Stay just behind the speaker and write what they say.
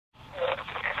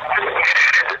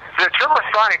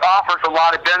Sonic offers a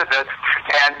lot of benefits,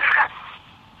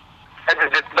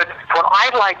 but what I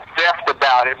like best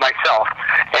about it myself,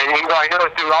 and I know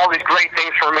it's doing all these great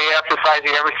things for me,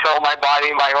 exercising every cell of my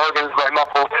body, my organs, my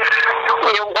muscles.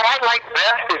 What I like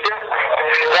best is just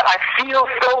that I feel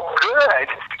so good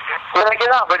when I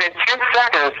get up. But in 10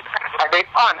 seconds, I think,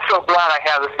 oh, I'm so glad I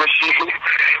have this machine.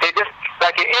 It just,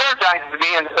 like, it energizes me,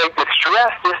 and like the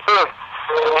stress just sort of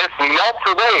just melts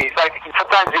away. It's like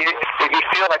sometimes you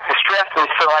feel like the stress is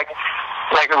sort of like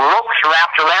ropes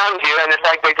wrapped around you, and it's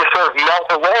like they just sort of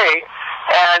melt away,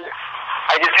 and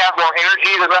I just have more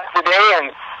energy the rest of the day,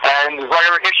 and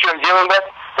whatever issue I'm dealing with,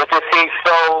 it just seems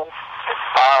so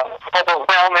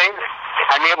overwhelming.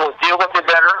 I'm able to deal with it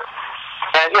better,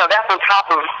 and that's on top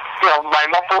of my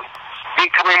muscles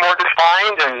becoming more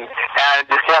defined and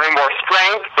just having more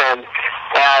strength and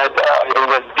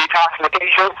the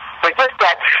detoxification. But just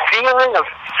that feeling of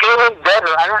feeling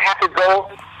better. I don't have to go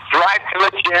drive to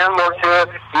a gym or to a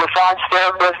massage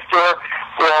therapist or,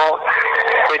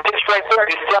 it's just right there.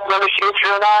 You step on the machine,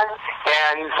 turn on,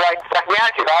 and it's like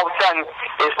magic. All of a sudden,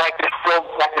 it's like this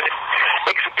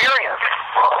experience.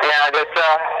 And it's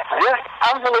just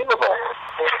unbelievable.